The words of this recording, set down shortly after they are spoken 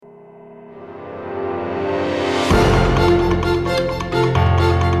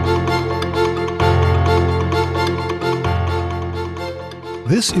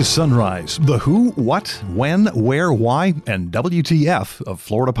This is Sunrise, the who, what, when, where, why, and WTF of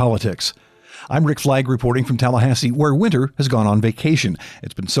Florida politics. I'm Rick Flagg reporting from Tallahassee, where winter has gone on vacation.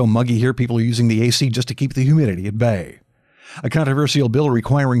 It's been so muggy here, people are using the AC just to keep the humidity at bay. A controversial bill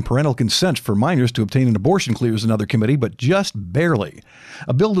requiring parental consent for minors to obtain an abortion clears another committee, but just barely.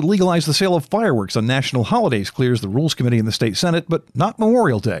 A bill to legalize the sale of fireworks on national holidays clears the Rules Committee in the state Senate, but not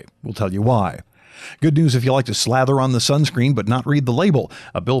Memorial Day. We'll tell you why. Good news if you like to slather on the sunscreen but not read the label.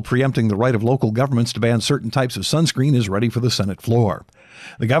 A bill preempting the right of local governments to ban certain types of sunscreen is ready for the Senate floor.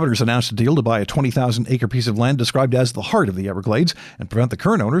 The governor's announced a deal to buy a 20,000-acre piece of land described as the heart of the Everglades and prevent the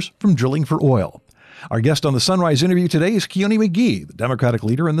current owners from drilling for oil. Our guest on the Sunrise interview today is Keone McGee, the Democratic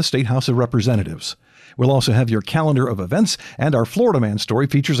leader in the State House of Representatives. We'll also have your calendar of events, and our Florida Man story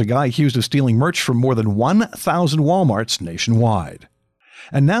features a guy accused of stealing merch from more than 1,000 Walmarts nationwide.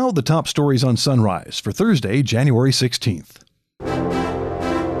 And now, the top stories on Sunrise for Thursday, January 16th.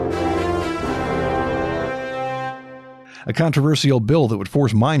 A controversial bill that would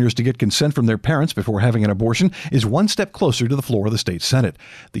force minors to get consent from their parents before having an abortion is one step closer to the floor of the state Senate.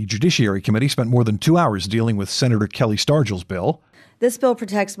 The Judiciary Committee spent more than 2 hours dealing with Senator Kelly Stargell's bill. This bill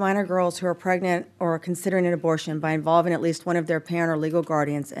protects minor girls who are pregnant or considering an abortion by involving at least one of their parent or legal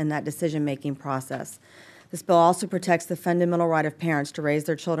guardians in that decision-making process. This bill also protects the fundamental right of parents to raise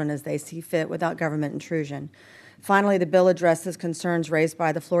their children as they see fit without government intrusion. Finally, the bill addresses concerns raised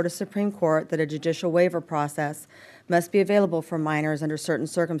by the Florida Supreme Court that a judicial waiver process must be available for minors under certain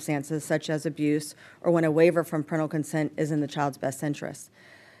circumstances, such as abuse or when a waiver from parental consent is in the child's best interest.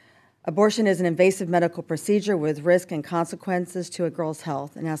 Abortion is an invasive medical procedure with risk and consequences to a girl's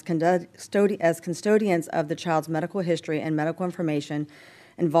health, and as custodians of the child's medical history and medical information,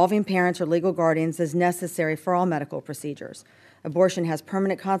 involving parents or legal guardians is necessary for all medical procedures. Abortion has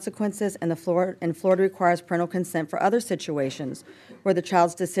permanent consequences, and Florida requires parental consent for other situations where the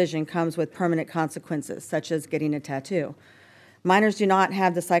child's decision comes with permanent consequences, such as getting a tattoo. Minors do not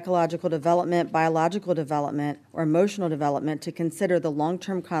have the psychological development, biological development, or emotional development to consider the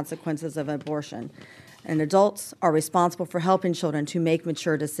long-term consequences of abortion. And adults are responsible for helping children to make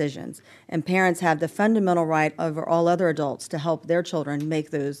mature decisions. And parents have the fundamental right over all other adults to help their children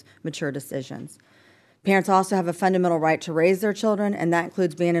make those mature decisions. Parents also have a fundamental right to raise their children, and that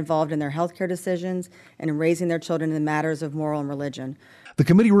includes being involved in their health care decisions and in raising their children in matters of moral and religion. The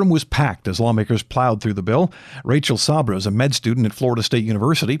committee room was packed as lawmakers plowed through the bill. Rachel Sabra is a med student at Florida State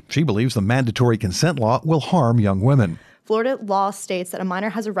University. She believes the mandatory consent law will harm young women. Florida law states that a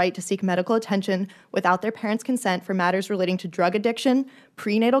minor has a right to seek medical attention without their parents' consent for matters relating to drug addiction,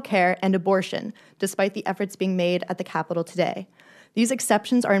 prenatal care, and abortion, despite the efforts being made at the Capitol today. These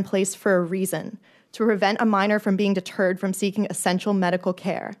exceptions are in place for a reason, to prevent a minor from being deterred from seeking essential medical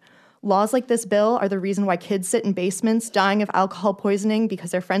care. Laws like this bill are the reason why kids sit in basements dying of alcohol poisoning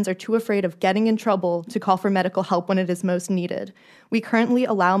because their friends are too afraid of getting in trouble to call for medical help when it is most needed. We currently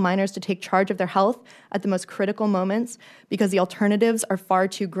allow minors to take charge of their health at the most critical moments because the alternatives are far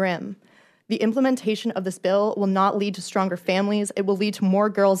too grim. The implementation of this bill will not lead to stronger families. It will lead to more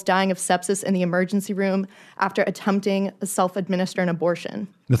girls dying of sepsis in the emergency room after attempting to self-administer an abortion.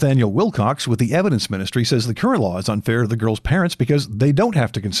 Nathaniel Wilcox with the Evidence Ministry says the current law is unfair to the girls' parents because they don't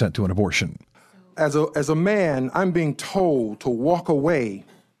have to consent to an abortion. As a man, I'm being told to walk away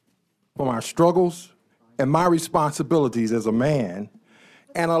from our struggles and my responsibilities as a man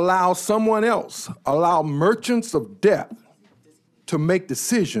and allow someone else, allow merchants of death to make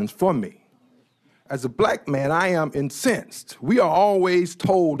decisions for me. As a black man, I am incensed. We are always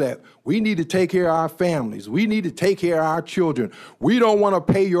told that we need to take care of our families. We need to take care of our children. We don't want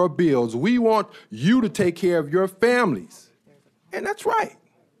to pay your bills. We want you to take care of your families. And that's right.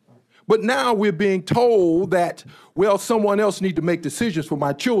 But now we're being told that, well, someone else needs to make decisions for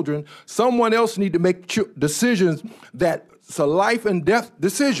my children. Someone else needs to make decisions that's a life and death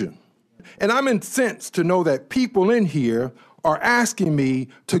decision. And I'm incensed to know that people in here are asking me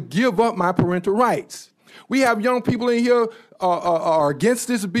to give up my parental rights. We have young people in here are against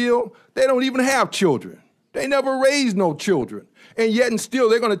this bill. They don't even have children. They never raised no children. And yet and still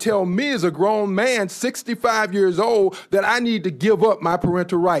they're going to tell me as a grown man, 65 years old, that I need to give up my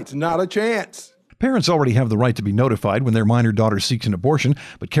parental rights. Not a chance. Parents already have the right to be notified when their minor daughter seeks an abortion,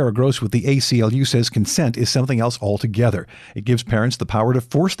 but Kara Gross with the ACLU says consent is something else altogether. It gives parents the power to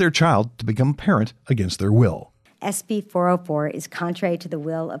force their child to become a parent against their will. SB 404 is contrary to the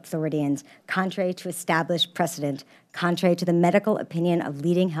will of Floridians, contrary to established precedent, contrary to the medical opinion of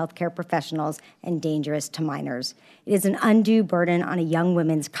leading healthcare professionals, and dangerous to minors. It is an undue burden on a young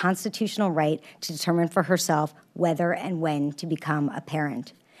woman's constitutional right to determine for herself whether and when to become a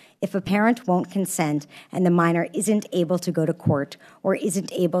parent. If a parent won't consent and the minor isn't able to go to court or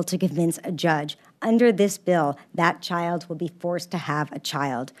isn't able to convince a judge, under this bill, that child will be forced to have a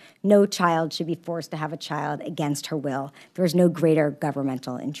child. No child should be forced to have a child against her will. There is no greater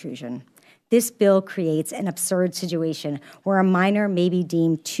governmental intrusion. This bill creates an absurd situation where a minor may be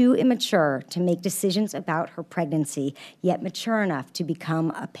deemed too immature to make decisions about her pregnancy, yet mature enough to become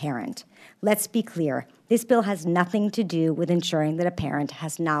a parent. Let's be clear. This bill has nothing to do with ensuring that a parent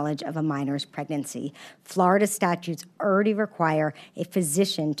has knowledge of a minor's pregnancy. Florida statutes already require a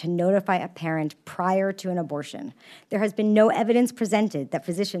physician to notify a parent prior to an abortion. There has been no evidence presented that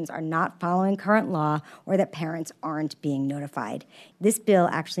physicians are not following current law or that parents aren't being notified. This bill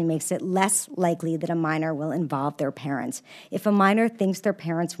actually makes it less likely that a minor will involve their parents. If a minor thinks their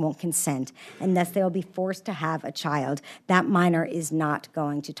parents won't consent and thus they will be forced to have a child, that minor is not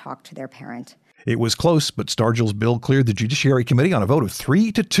going to talk to their parent. It was close, but Stargill's bill cleared the Judiciary Committee on a vote of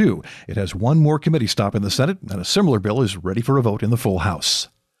 3-2. It has one more committee stop in the Senate, and a similar bill is ready for a vote in the full House.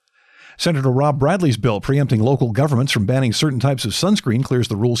 Senator Rob Bradley's bill preempting local governments from banning certain types of sunscreen clears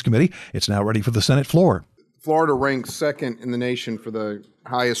the Rules Committee. It's now ready for the Senate floor. Florida ranks second in the nation for the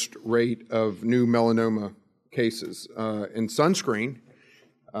highest rate of new melanoma cases. And sunscreen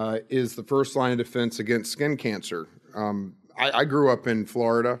is the first line of defense against skin cancer. I grew up in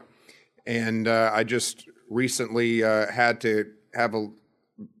Florida. And I just recently had to have a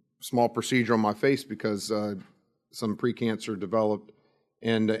small procedure on my face because some precancer developed.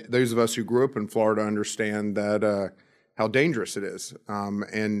 And those of us who grew up in Florida understand that how dangerous it is.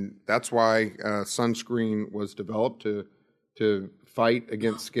 And that's why sunscreen was developed to fight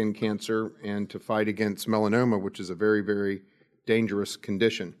against skin cancer and to fight against melanoma, which is a very, very dangerous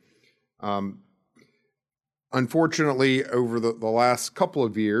condition. Unfortunately, over the last couple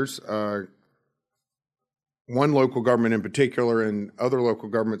of years, one local government in particular and other local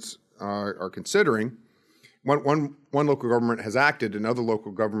governments are considering, one local government has acted and other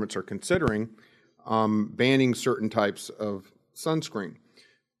local governments are considering banning certain types of sunscreen.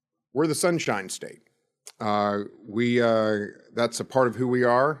 We're the Sunshine State. That's a part of who we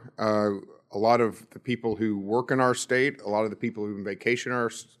are. A lot of the people who work in our state, a lot of the people who vacation in our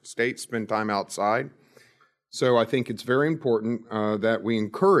state spend time outside. So I think it's very important that we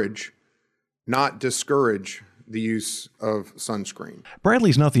encourage, not discourage, the use of sunscreen.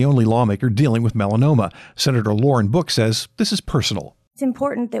 Bradley's not the only lawmaker dealing with melanoma. Senator Lauren Book says this is personal. It's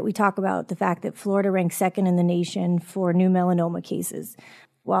important that we talk about the fact that Florida ranks second in the nation for new melanoma cases.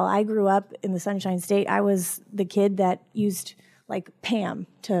 While I grew up in the Sunshine State, I was the kid that used like Pam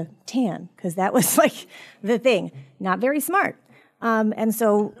to tan because that was like the thing. Not very smart. And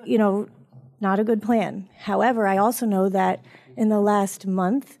so, not a good plan. However, I also know that in the last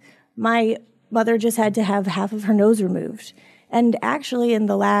month, my mother just had to have half of her nose removed. And actually in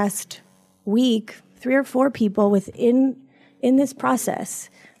the last week, 3 or 4 people in this process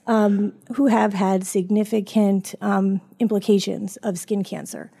who have had significant implications of skin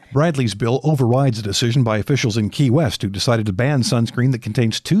cancer. Bradley's bill overrides a decision by officials in Key West who decided to ban sunscreen that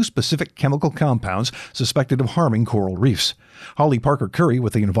contains 2 specific chemical compounds suspected of harming coral reefs. Holly Parker Curry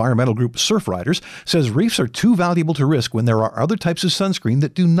with the environmental group Surfriders says reefs are too valuable to risk when there are other types of sunscreen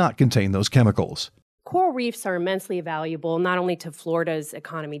that do not contain those chemicals. Coral reefs are immensely valuable, not only to Florida's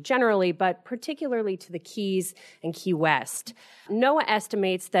economy generally, but particularly to the Keys and Key West. NOAA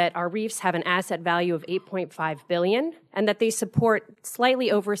estimates that our reefs have an asset value of $8.5 billion and that they support slightly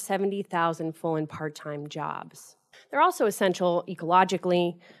over 70,000 full and part-time jobs. They're also essential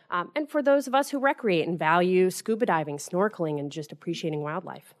ecologically, and for those of us who recreate and value scuba diving, snorkeling, and just appreciating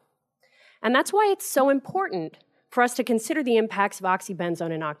wildlife. And that's why it's so important for us to consider the impacts of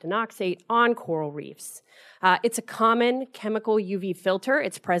oxybenzone and octinoxate on coral reefs. It's a common chemical UV filter.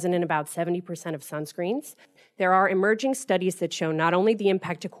 It's present in about 70% of sunscreens. There are emerging studies that show not only the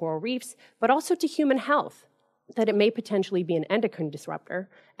impact to coral reefs, but also to human health, that it may potentially be an endocrine disruptor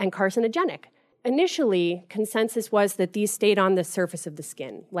and carcinogenic. Initially, consensus was that these stayed on the surface of the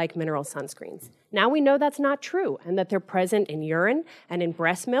skin, like mineral sunscreens. Now we know that's not true, and that they're present in urine and in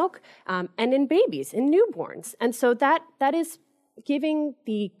breast milk and in babies, in newborns. And so that is giving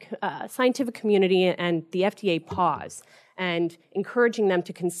the scientific community and the FDA pause and encouraging them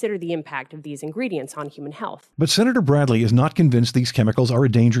to consider the impact of these ingredients on human health. But Senator Bradley is not convinced these chemicals are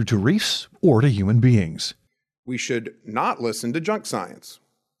a danger to reefs or to human beings. We should not listen to junk science.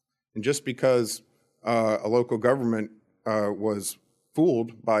 And just because a local government was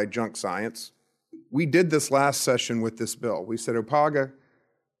fooled by junk science, we did this last session with this bill. We said, OPAGA,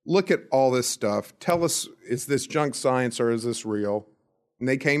 look at all this stuff. Tell us, is this junk science or is this real? And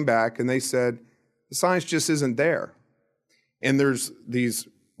they came back and they said, the science just isn't there. And there's these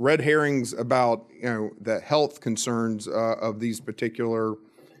red herrings about the health concerns of these particular.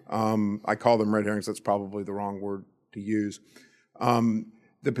 I call them red herrings. That's probably the wrong word to use.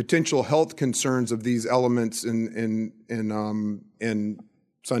 The potential health concerns of these elements in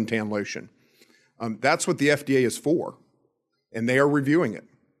suntan lotion. That's what the FDA is for, and they are reviewing it.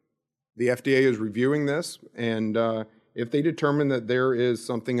 The FDA is reviewing this, and if they determine that there is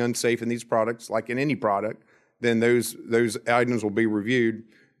something unsafe in these products, like in any product, then those items will be reviewed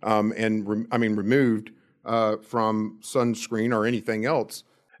removed from sunscreen or anything else.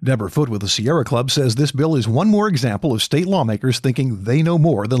 Deborah Foote with the Sierra Club says this bill is one more example of state lawmakers thinking they know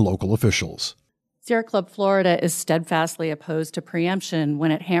more than local officials. Sierra Club Florida is steadfastly opposed to preemption when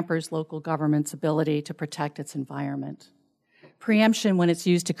it hampers local government's ability to protect its environment. Preemption, when it's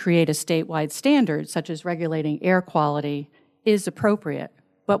used to create a statewide standard, such as regulating air quality, is appropriate.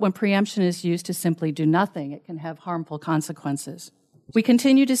 But when preemption is used to simply do nothing, it can have harmful consequences. We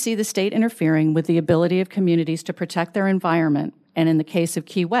continue to see the state interfering with the ability of communities to protect their environment, and in the case of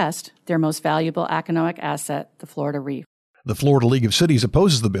Key West, their most valuable economic asset, the Florida Reef. The Florida League of Cities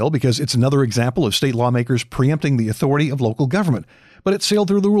opposes the bill because it's another example of state lawmakers preempting the authority of local government. But it sailed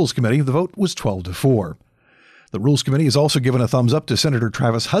through the Rules Committee. The vote was 12-4. The Rules Committee has also given a thumbs up to Senator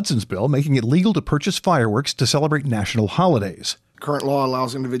Travis Hudson's bill, making it legal to purchase fireworks to celebrate national holidays. Current law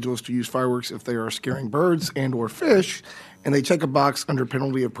allows individuals to use fireworks if they are scaring birds and or fish, and they check a box under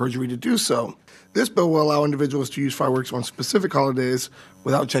penalty of perjury to do so. This bill will allow individuals to use fireworks on specific holidays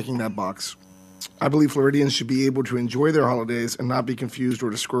without checking that box. I believe Floridians should be able to enjoy their holidays and not be confused or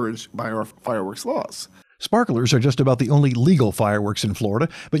discouraged by our fireworks laws. Sparklers are just about the only legal fireworks in Florida,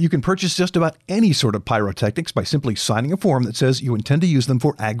 but you can purchase just about any sort of pyrotechnics by simply signing a form that says you intend to use them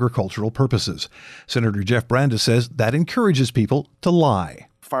for agricultural purposes. Senator Jeff Brandes says that encourages people to lie.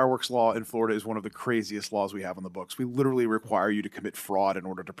 Fireworks law in Florida is one of the craziest laws we have on the books. We literally require you to commit fraud in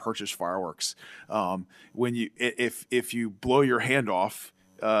order to purchase fireworks. If you blow your hand off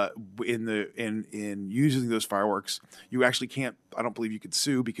in using those fireworks, you actually can't. I don't believe you could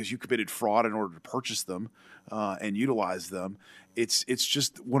sue because you committed fraud in order to purchase them and utilize them. It's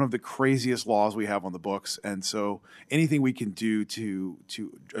just one of the craziest laws we have on the books, and so anything we can do to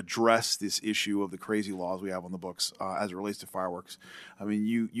address this issue of the crazy laws we have on the books as it relates to fireworks. I mean,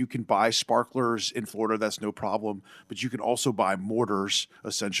 you can buy sparklers in Florida, that's no problem, but you can also buy mortars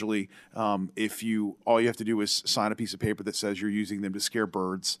essentially. If all you have to do is sign a piece of paper that says you're using them to scare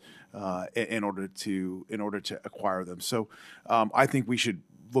birds in order to acquire them. So I think we should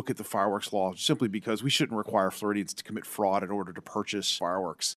look at the fireworks law simply because we shouldn't require Floridians to commit fraud in order to purchase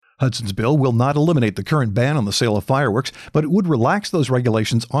fireworks. Hudson's bill will not eliminate the current ban on the sale of fireworks, but it would relax those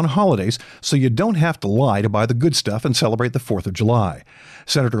regulations on holidays so you don't have to lie to buy the good stuff and celebrate the 4th of July.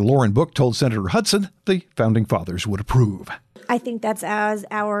 Senator Lauren Book told Senator Hudson the Founding Fathers would approve. I think that's as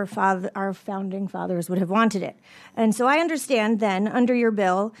our founding fathers would have wanted it. And so I understand then, under your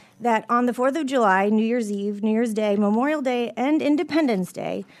bill, that on the 4th of July, New Year's Eve, New Year's Day, Memorial Day, and Independence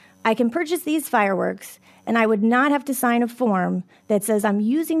Day, I can purchase these fireworks, and I would not have to sign a form that says I'm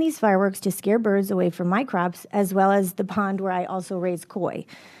using these fireworks to scare birds away from my crops, as well as the pond where I also raise koi.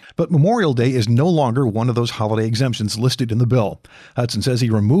 But Memorial Day is no longer one of those holiday exemptions listed in the bill. Hudson says he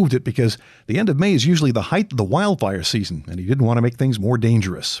removed it because the end of May is usually the height of the wildfire season, and he didn't want to make things more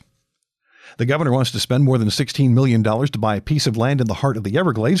dangerous. The governor wants to spend more than $16 million to buy a piece of land in the heart of the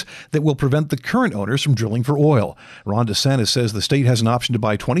Everglades that will prevent the current owners from drilling for oil. Ron DeSantis says the state has an option to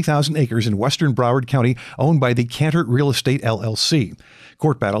buy 20,000 acres in western Broward County owned by the Cantor Real Estate LLC.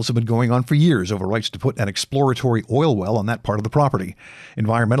 Court battles have been going on for years over rights to put an exploratory oil well on that part of the property.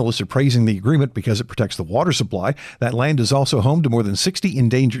 Environmentalists are praising the agreement because it protects the water supply. That land is also home to more than 60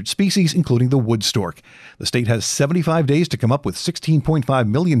 endangered species, including the wood stork. The state has 75 days to come up with $16.5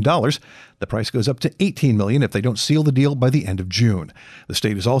 million. The price goes up to $18 million if they don't seal the deal by the end of June. The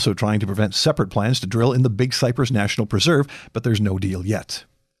state is also trying to prevent separate plans to drill in the Big Cypress National Preserve, but there's no deal yet.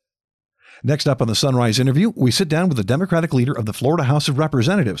 Next up on the Sunrise interview, we sit down with the Democratic leader of the Florida House of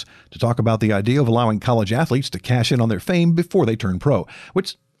Representatives to talk about the idea of allowing college athletes to cash in on their fame before they turn pro,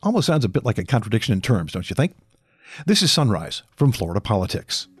 which almost sounds a bit like a contradiction in terms, don't you think? This is Sunrise from Florida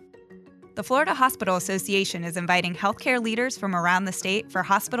Politics. The Florida Hospital Association is inviting healthcare leaders from around the state for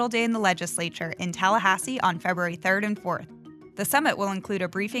Hospital Day in the Legislature in Tallahassee on February 3rd and 4th. The summit will include a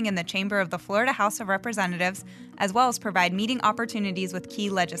briefing in the chamber of the Florida House of Representatives, as well as provide meeting opportunities with key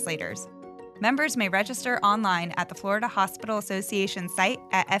legislators. Members may register online at the Florida Hospital Association site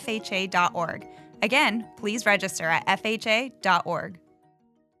at fha.org. Again, please register at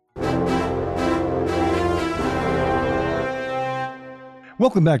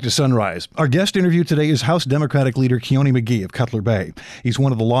Welcome back to Sunrise. Our guest interview today is House Democratic leader Keone McGee of Cutler Bay. He's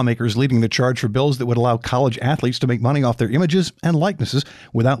one of the lawmakers leading the charge for bills that would allow college athletes to make money off their images and likenesses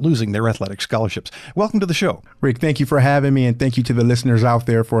without losing their athletic scholarships. Welcome to the show. Rick, thank you for having me, and thank you to the listeners out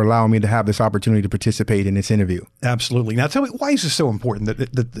there for allowing me to have this opportunity to participate in this interview. Absolutely. Now tell me, why is this so important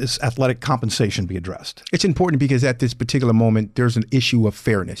that this athletic compensation be addressed? It's important because at this particular moment, there's an issue of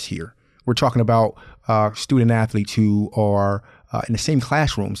fairness here. We're talking about student athletes who are in the same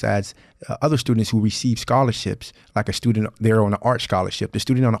classrooms as other students who receive scholarships, like a student there on an art scholarship. The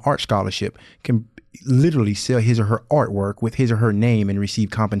student on an art scholarship can literally sell his or her artwork with his or her name and receive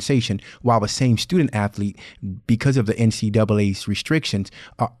compensation, while the same student athlete, because of the NCAA's restrictions,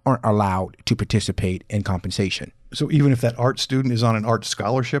 aren't allowed to participate in compensation. So even if that art student is on an art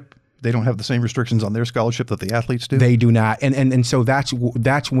scholarship, they don't have the same restrictions on their scholarship that the athletes do? They do not. And so that's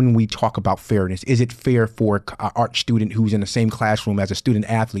when we talk about fairness. Is it fair for an art student who's in the same classroom as a student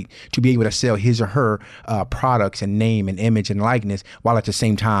athlete to be able to sell his or her products and name and image and likeness, while at the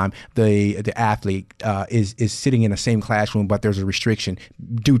same time the athlete is sitting in the same classroom, but there's a restriction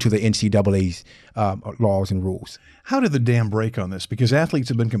due to the NCAA's laws and rules? How did the dam break on this? Because athletes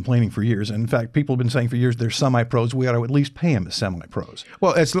have been complaining for years. And in fact, people have been saying for years they're semi-pros. We ought to at least pay them as semi-pros.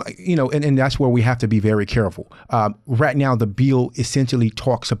 Well, it's like, and that's where we have to be very careful. Right now, the bill essentially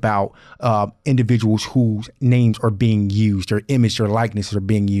talks about individuals whose names are being used, or image or likenesses are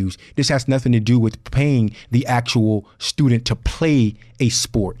being used. This has nothing to do with paying the actual student to play a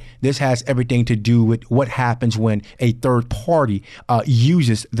sport. This has everything to do with what happens when a third party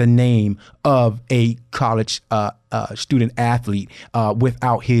uses the name of a college student athlete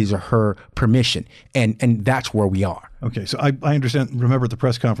without his or her permission. And that's where we are. Okay, so I understand. Remember at the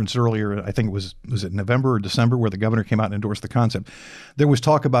press conference earlier, I think was it November or December, where the governor came out and endorsed the concept. There was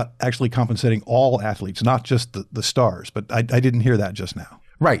talk about actually compensating all athletes, not just the stars. But I didn't hear that just now.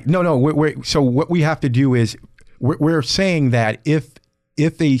 Right. No. So what we have to do is we're saying that if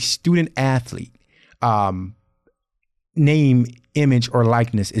a student athlete name, image, or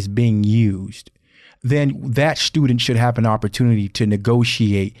likeness is being used, then that student should have an opportunity to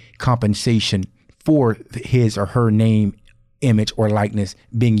negotiate compensation for his or her name, image, or likeness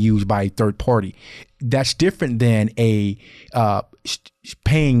being used by a third party. That's different than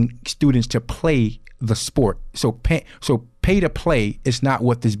paying students to play the sport. So pay to play is not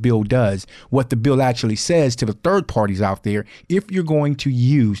what this bill does. What the bill actually says to the third parties out there: if you're going to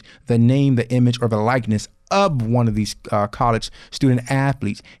use the name, the image, or the likeness of one of these college student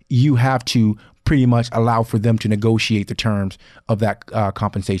athletes, you have to pretty much allow for them to negotiate the terms of that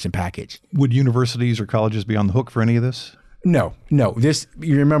compensation package. Would universities or colleges be on the hook for any of this? No. This,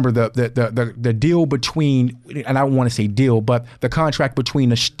 you remember the deal between, and I don't want to say deal, but the contract between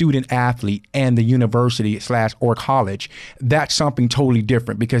the student athlete and the university / or college, that's something totally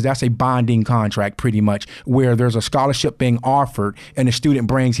different, because that's a bonding contract pretty much, where there's a scholarship being offered and the student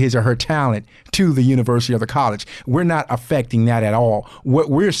brings his or her talent to the university or the college. We're not affecting that at all. What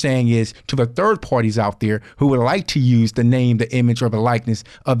we're saying is, to the third parties out there who would like to use the name, the image, or the likeness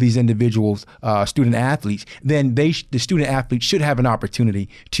of these individuals, student athletes, then the student athletes should have an opportunity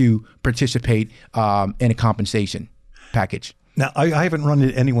to participate in a compensation package. Now, I haven't run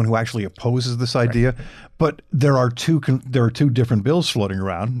into anyone who actually opposes this idea, right, but there are two different bills floating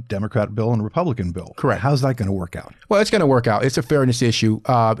around: Democrat bill and Republican bill. Correct. How's that going to work out? Well, it's going to work out. It's a fairness issue,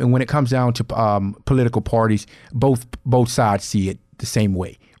 and when it comes down to political parties, both sides see it the same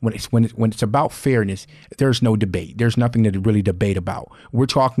way. When it's about fairness, there's no debate. There's nothing to really debate about. We're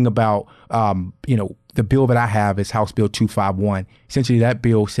talking about, the bill that I have is House Bill 251. Essentially, that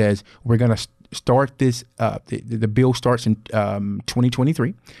bill says we're going to start this. The bill starts in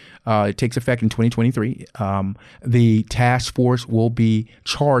 2023. It takes effect in 2023. The task force will be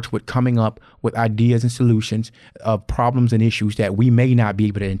charged with coming up with ideas and solutions of problems and issues that we may not be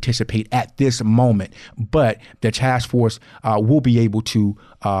able to anticipate at this moment. But the task force will be able to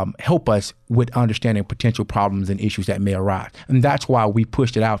help us with understanding potential problems and issues that may arise. And that's why we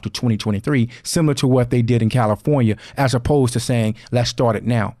pushed it out to 2023, similar to what they did in California, as opposed to saying, let's start it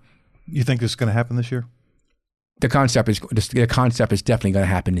now. You think this is going to happen this year? The concept is definitely going to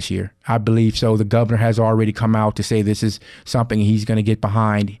happen this year. I believe so. The governor has already come out to say this is something he's going to get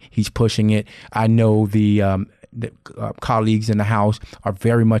behind. He's pushing it. I know the colleagues in the House are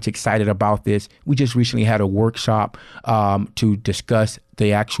very much excited about this. We just recently had a workshop to discuss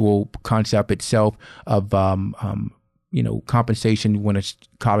the actual concept itself of compensation when a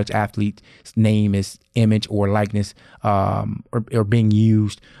college athlete's name, is image, or likeness are being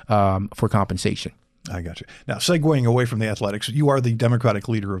used for compensation. I got you. Now, segueing away from the athletics, you are the Democratic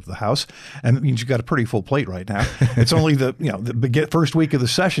leader of the House, and it means you've got a pretty full plate right now. It's only the first week of the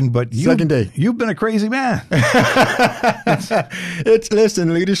session, but second day. You've been a crazy man.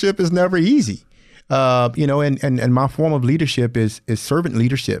 Listen, leadership is never easy. And my form of leadership is servant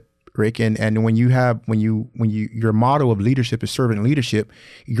leadership, Rick. And when your motto of leadership is servant leadership,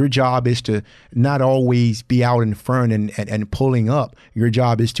 your job is to not always be out in front and pulling up. Your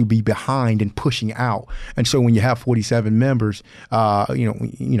job is to be behind and pushing out. And so when you have 47 members,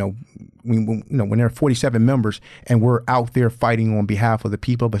 when there are 47 members and we're out there fighting on behalf of the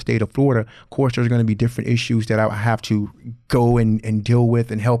people of the state of Florida, of course, there's going to be different issues that I have to go and deal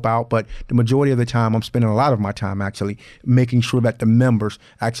with and help out. But the majority of the time, I'm spending a lot of my time actually making sure that the members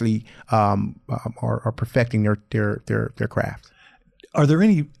actually are perfecting their craft. Are there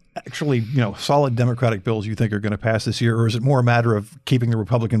any actually, solid Democratic bills you think are going to pass this year, or is it more a matter of keeping the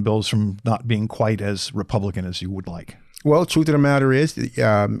Republican bills from not being quite as Republican as you would like? Well, truth of the matter is,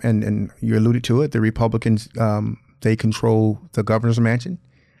 and you alluded to it, the Republicans, they control the governor's mansion.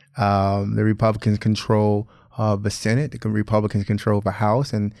 The Republicans control the Senate. The Republicans control the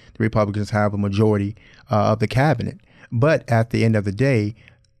House, and the Republicans have a majority of the cabinet. But at the end of the day,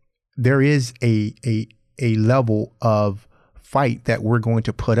 there is a level of fight that we're going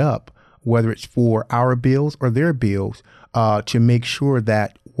to put up, whether it's for our bills or their bills, to make sure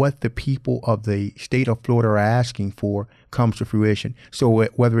that what the people of the state of Florida are asking for comes to fruition. So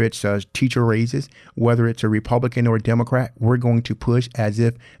whether it's teacher raises, whether it's a Republican or a Democrat, we're going to push as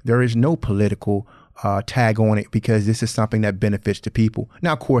if there is no political tag on it, because this is something that benefits the people.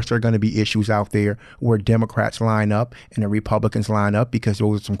 Now, of course, there are going to be issues out there where Democrats line up and the Republicans line up, because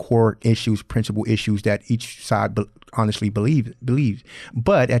those are some core issues, principal issues that each side honestly believes.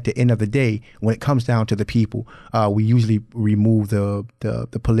 But at the end of the day, when it comes down to the people, we usually remove the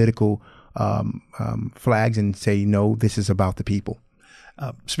political flags and say, no, this is about the people.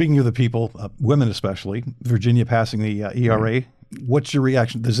 Speaking of the people, women especially, Virginia passing the ERA. What's your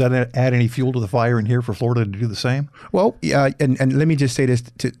reaction? Does that add any fuel to the fire in here for Florida to do the same? Well, and let me just say this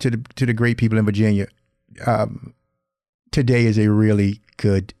to the great people in Virginia. Today is a really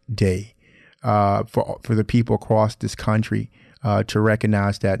good day for the people across this country to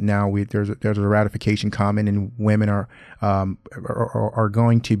recognize that now there's a ratification coming, and women are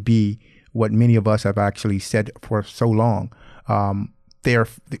going to be what many of us have actually said for so long. They're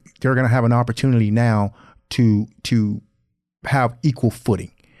going to have an opportunity now to have equal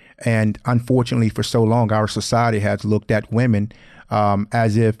footing. And unfortunately, for so long, our society has looked at women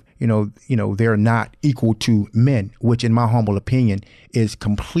as if, they're not equal to men, which in my humble opinion is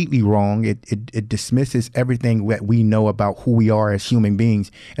completely wrong. It dismisses everything that we know about who we are as human beings.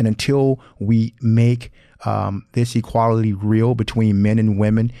 And until we make this equality real between men and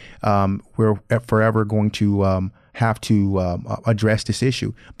women, we're forever going to have to address this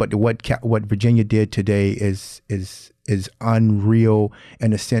issue. But what Virginia did today is unreal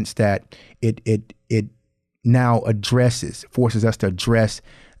in the sense that it now forces us to address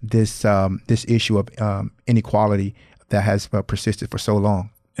this issue of inequality that has persisted for so long.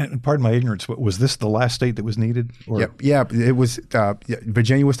 And pardon my ignorance, but was this the last state that was needed? Or? Yeah, it was.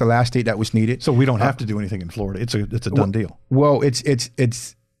 Virginia was the last state that was needed. So we don't have to do anything in Florida. It's a done deal. Well,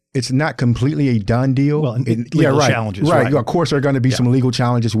 it's not completely a done deal. Well, legal challenges, right? Of course, there are going to be some legal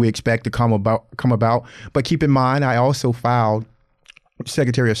challenges we expect to come about. But keep in mind, I also filed,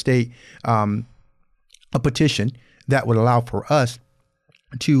 Secretary of State, a petition that would allow for us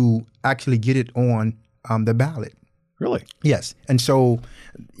to actually get it on the ballot. Really? Yes. And so,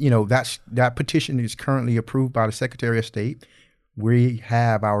 that petition is currently approved by the Secretary of State. We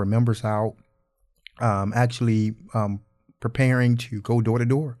have our members out actually preparing to go door to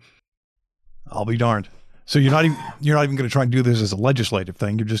door. I'll be darned. So you're not even going to try and do this as a legislative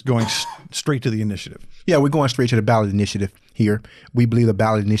thing. You're just going straight to the initiative. Yeah, we're going straight to the ballot initiative here. We believe the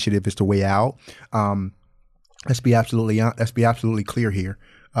ballot initiative is the way out. Let's be absolutely clear here.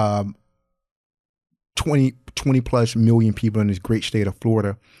 20 plus million people in this great state of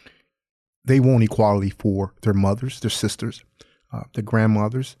Florida, they want equality for their mothers, their sisters, their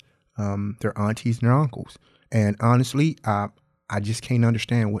grandmothers, their aunties, and their uncles. And honestly, I just can't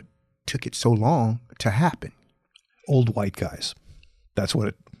understand what took it so long to happen. Old white guys. That's what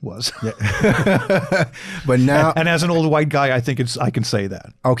it was. Yeah. But now, and as an old white guy, I think I can say that.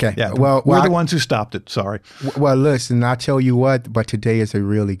 Okay. Yeah. Well, we're the ones who stopped it. Sorry. Well, listen, I tell you what, but today is a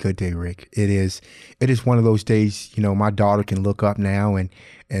really good day, Rick. It is one of those days, my daughter can look up now and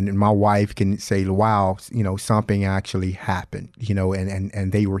and my wife can say, wow, something actually happened,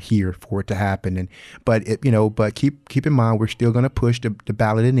 and they were here for it to happen. But keep in mind, we're still going to push the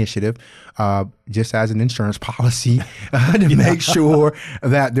ballot initiative, just as an insurance policy to make sure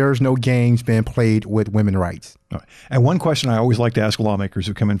that there's no games being played with women's rights. All right. And one question I always like to ask lawmakers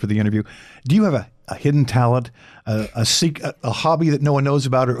who come in for the interview: do you have a hidden talent, a hobby that no one knows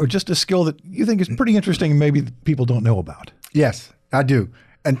about, or just a skill that you think is pretty interesting and maybe people don't know about? Yes, I do.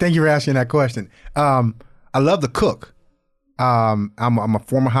 And thank you for asking that question. I love to cook. I'm a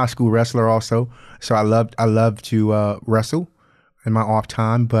former high school wrestler also, so I love to wrestle in my off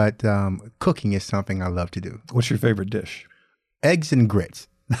time. But cooking is something I love to do. What's your favorite dish? Eggs and grits.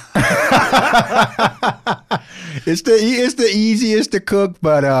 It's the easiest to cook,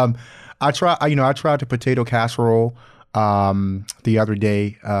 but I tried the potato casserole the other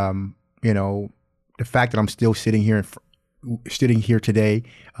day. The fact that I'm still sitting here today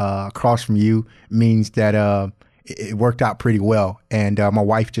across from you means that it worked out pretty well. And my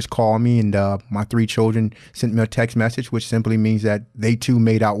wife just called me, and my 3 children sent me a text message, which simply means that they too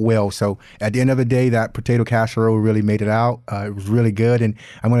made out well. So at the end of the day, that potato casserole really made it out. It was really good, and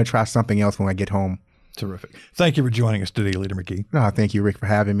I'm going to try something else when I get home. Terrific. Thank you for joining us today, Leader McKee. No, thank you, Rick, for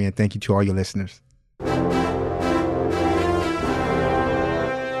having me, and thank you to all your listeners.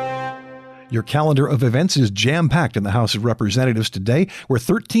 Your calendar of events is jam-packed in the House of Representatives today, where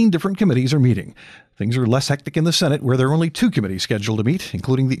 13 different committees are meeting. Things are less hectic in the Senate, where there are only 2 committees scheduled to meet,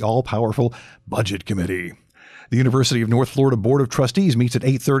 including the all-powerful Budget Committee. The University of North Florida Board of Trustees meets at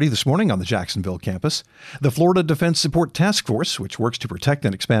 8:30 this morning on the Jacksonville campus. The Florida Defense Support Task Force, which works to protect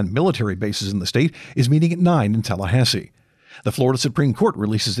and expand military bases in the state, is meeting at 9 in Tallahassee. The Florida Supreme Court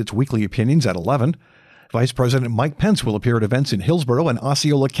releases its weekly opinions at 11. Vice President Mike Pence will appear at events in Hillsborough and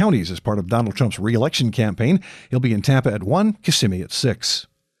Osceola counties as part of Donald Trump's re-election campaign. He'll be in Tampa at 1, Kissimmee at 6.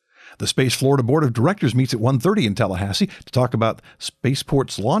 The Space Florida Board of Directors meets at 1:30 in Tallahassee to talk about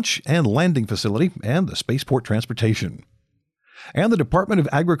Spaceport's launch and landing facility and the Spaceport transportation. And the Department of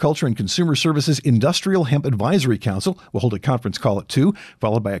Agriculture and Consumer Services Industrial Hemp Advisory Council will hold a conference call at 2,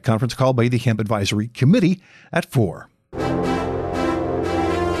 followed by a conference call by the Hemp Advisory Committee at 4.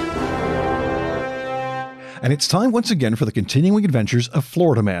 And it's time once again for the continuing adventures of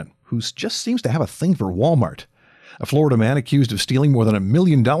Florida Man, who just seems to have a thing for Walmart. A Florida man accused of stealing more than $1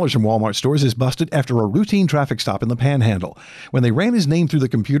 million from Walmart stores is busted after a routine traffic stop in the Panhandle. When they ran his name through the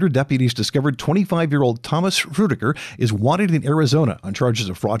computer, deputies discovered 25-year-old Thomas Rudiker is wanted in Arizona on charges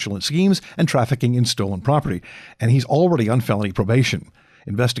of fraudulent schemes and trafficking in stolen property, and he's already on felony probation.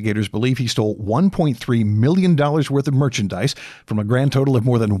 Investigators believe he stole $1.3 million worth of merchandise from a grand total of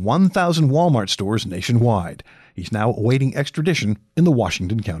more than 1,000 Walmart stores nationwide. He's now awaiting extradition in the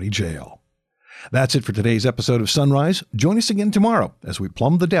Washington County Jail. That's it for today's episode of Sunrise. Join us again tomorrow as we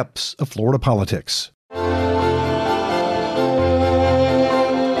plumb the depths of Florida politics.